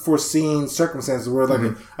unforeseen circumstances where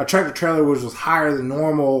like a tractor trailer was just higher than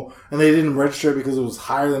normal and they didn't register because it was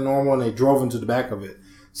higher than normal and they drove into the back of it.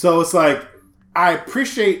 So it's like, I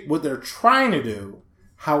appreciate what they're trying to do.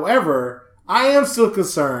 However, I am still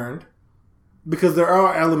concerned because there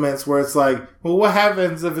are elements where it's like, well, what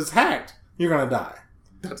happens if it's hacked? You're going to die.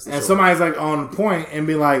 And somebody's like on point and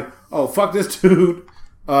be like, oh, fuck this dude.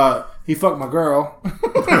 He fucked my girl.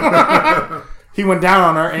 He went down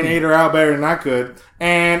on her and ate her out better than I could.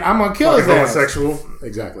 And I'm going to kill his ass. Homosexual.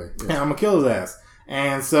 Exactly. Yeah, I'm going to kill his ass.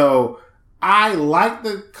 And so I like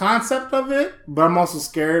the concept of it, but I'm also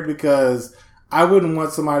scared because I wouldn't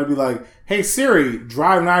want somebody to be like, hey, Siri,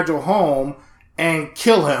 drive Nigel home and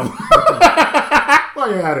kill him. Well,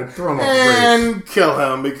 you had to throw him off the bridge. And kill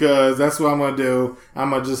him, because that's what I'm going to do.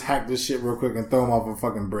 I'm going to just hack this shit real quick and throw him off a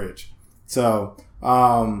fucking bridge. So,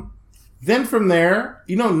 then from there,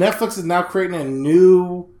 you know, Netflix is now creating a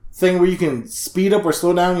new thing where you can speed up or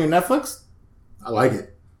slow down your Netflix. I like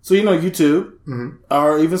it. So, you know, YouTube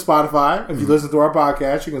or even Spotify, if you listen to our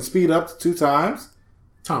podcast, you can speed up to 2 times.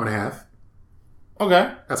 Time and a half.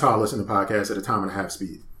 Okay. That's how I listen to podcasts, at a time and a half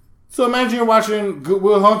speed. So imagine you're watching Good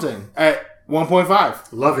Will Hunting at 1.5.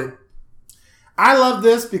 Love it. I love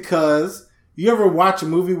this because you ever watch a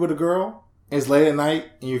movie with a girl, it's late at night,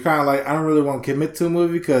 and you're kind of like, I don't really want to commit to a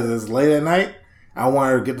movie because it's late at night. I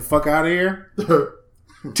want her to get the fuck out of here.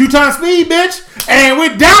 2 times speed, bitch. And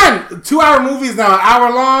we're done. 2-hour movies now, an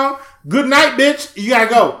hour long. Good night, bitch. You gotta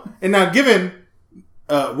go. And now, given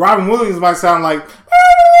Robin Williams might sound like,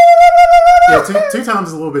 yeah, two times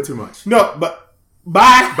is a little bit too much. No, but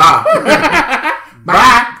bye. Bye.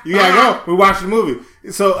 Bye. You gotta go. We watched the movie.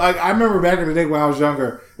 So I remember back in the day when I was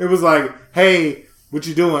younger, it was like, hey, what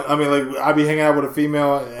you doing? I mean, like, I'd be hanging out with a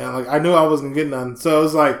female, and like, I knew I wasn't getting none. So it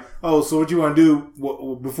was like, oh, so what you want to do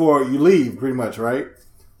before you leave, pretty much, right?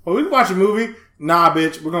 Well, we can watch a movie. Nah,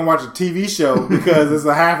 bitch, we're going to watch a TV show because it's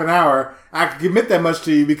a half an hour. I can commit that much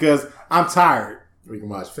to you because I'm tired. We can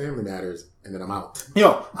watch Family Matters, and then I'm out.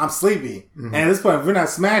 Yo, I'm sleepy. And at this point, if we're not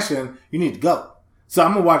smashing, you need to go. So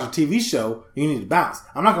I'm going to watch a TV show, and you need to bounce.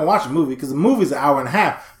 I'm not going to watch a movie because the movie's an hour and a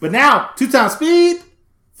half. But now, 2 times speed,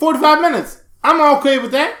 45 minutes. I'm okay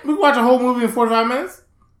with that. We can watch a whole movie in 45 minutes.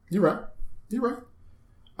 You're right. You're right.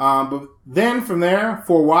 But then from there,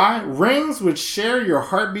 for why? Rings would share your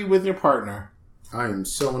heartbeat with your partner. I am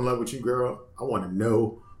so in love with you, girl. I want to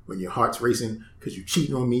know when your heart's racing because you're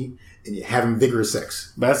cheating on me and you're having vigorous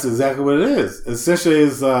sex. That's exactly what it is. Essentially,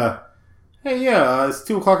 it's hey, it's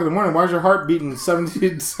 2 o'clock in the morning. Why is your heart beating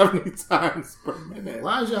 70 times per minute?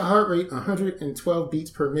 Why is your heart rate 112 beats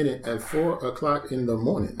per minute at 4 o'clock in the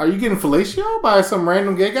morning? Are you getting fellatio by some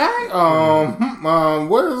random gay guy?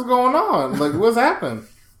 What is going on? Like, what's happening?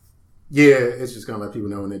 Yeah, it's just gonna let people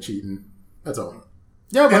know when they're cheating. That's all.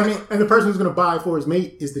 Yeah, but and the person who's gonna buy for his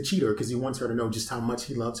mate is the cheater because he wants her to know just how much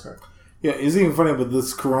he loves her. Yeah, it's even funny with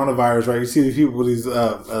this coronavirus, right? You see these people with these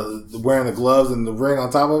wearing the gloves and the ring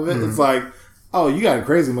on top of it. It's like, oh, you got a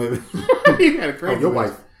crazy movie. You got a crazy. Oh, your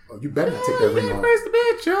wife. Oh, you better not take that ring off. Crazy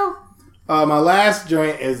bitch, yo. My last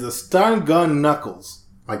joint is the stun gun knuckles.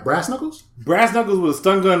 Like brass knuckles? Brass knuckles with a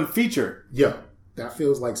stun gun feature. Yeah, that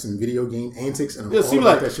feels like some video game antics, and I'm Yeah, all so you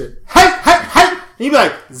about be like, that shit. Hey, hey, hey! And you be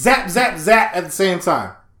like, zap, zap, zap at the same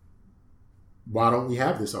time. Why don't we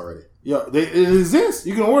have this already? Yo, it exists.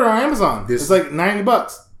 You can order on Amazon. It's like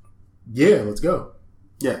 $90. Yeah, let's go.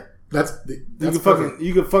 Yeah. That's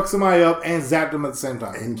You can fuck somebody up and zap them at the same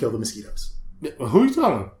time. and kill the mosquitoes. Who you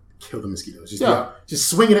telling? Kill the mosquitoes. Just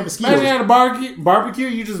swinging at mosquitoes. Imagine at a barbecue,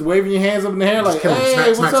 you just waving your hands up in the air like, kill 'em. hey, Smack,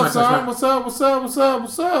 what's smack, up, smack, son? smack. What's up? What's up? What's up?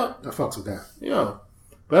 What's up? I fucks with that. Yo.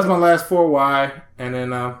 But that's my last 4 why. And then,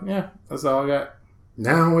 that's all I got.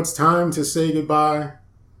 Now it's time to say goodbye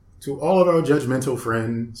to all of our judgmental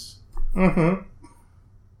friends. Mm-hmm.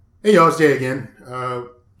 Hey, y'all, it's Jay again.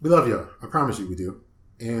 We love y'all. I promise you we do.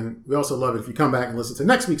 And we also love it if you come back and listen to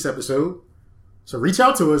next week's episode. So reach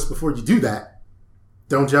out to us before you do that.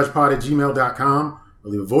 don'tjudgepod@gmail.com or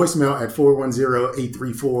leave a voicemail at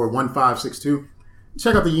 410-834-1562.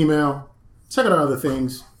 Check out the email. Check out our other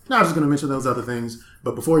things. Now I'm just going to mention those other things.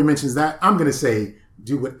 But before he mentions that, I'm going to say,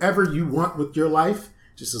 do whatever you want with your life,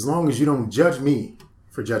 just as long as you don't judge me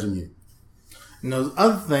for judging you. And those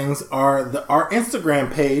other things are our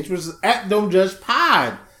Instagram page, which is at Don't Judge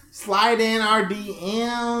Pod. Slide in our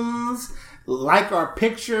DMs, like our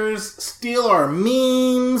pictures, steal our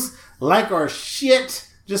memes, like our shit.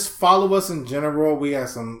 Just follow us in general. We have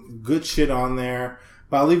some good shit on there.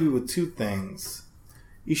 But I'll leave you with 2 things.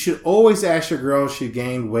 You should always ask your girl if she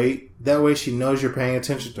gained weight. That way she knows you're paying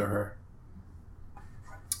attention to her.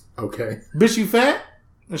 Okay. Bitch, you fat?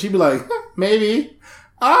 And she'd be like, maybe.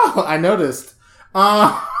 Oh, I noticed.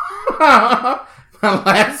 My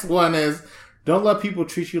last one is, don't let people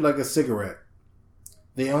treat you like a cigarette.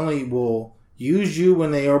 They only will use you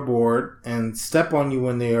when they are bored and step on you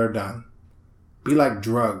when they are done. Be like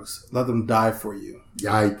drugs. Let them die for you.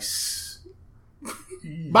 Yikes.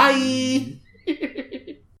 Bye.